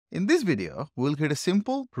In this video, we'll create a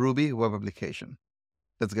simple Ruby web application.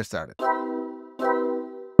 Let's get started.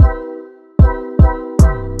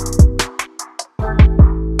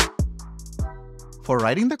 For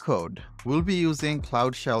writing the code, we'll be using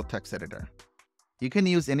Cloud Shell text editor. You can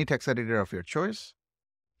use any text editor of your choice.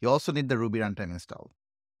 You also need the Ruby runtime installed.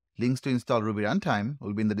 Links to install Ruby runtime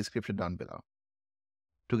will be in the description down below.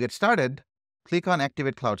 To get started, click on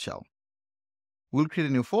Activate Cloud Shell. We'll create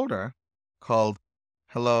a new folder called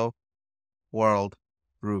Hello World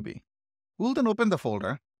Ruby. We'll then open the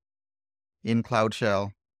folder in Cloud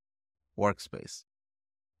Shell Workspace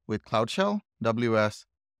with Cloud Shell WS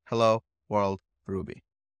Hello World Ruby.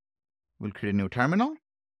 We'll create a new terminal.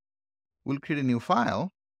 We'll create a new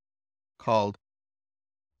file called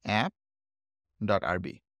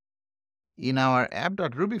app.rb. In our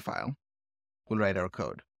app.ruby file, we'll write our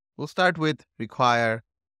code. We'll start with require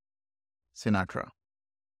Sinatra.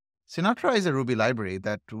 Sinatra is a Ruby library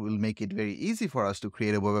that will make it very easy for us to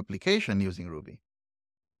create a web application using Ruby.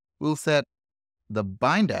 We'll set the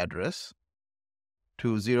bind address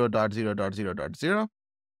to 0.0.0.0.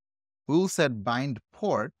 We'll set bind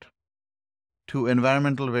port to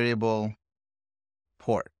environmental variable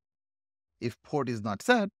port. If port is not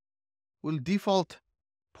set, we'll default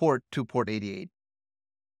port to port 88.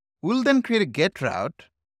 We'll then create a get route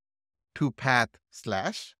to path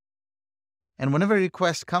 /, and whenever a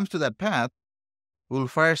request comes to that path, we'll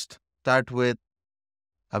first start with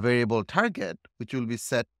a variable target, which will be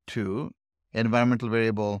set to environmental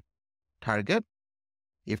variable target.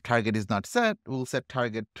 If target is not set, we'll set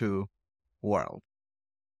target to world.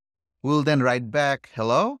 We'll then write back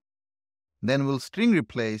hello, then we'll string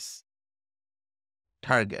replace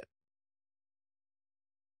target.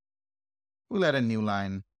 We'll add a new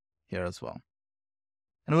line here as well.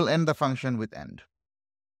 And we'll end the function with end.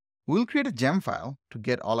 We'll create a gem file to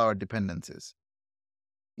get all our dependencies.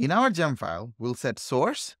 In our gem file, we'll set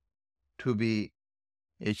source to be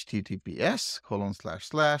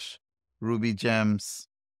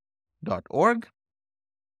https://rubygems.org.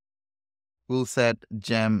 We'll set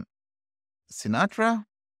gem Sinatra,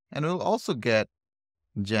 and we'll also get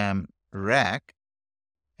gem rack,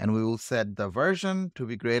 and we will set the version to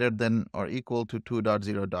be greater than or equal to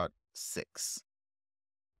 2.0.6.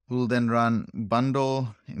 We'll then run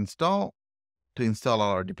bundle install to install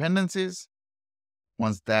all our dependencies.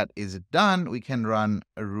 Once that is done, we can run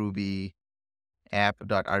a ruby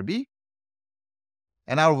app.rb,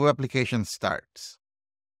 and our web application starts.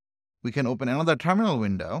 We can open another terminal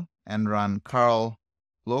window and run curl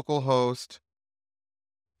localhost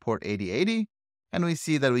port 8080, and we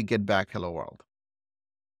see that we get back hello world.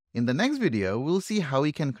 In the next video, we'll see how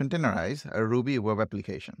we can containerize a Ruby web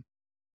application.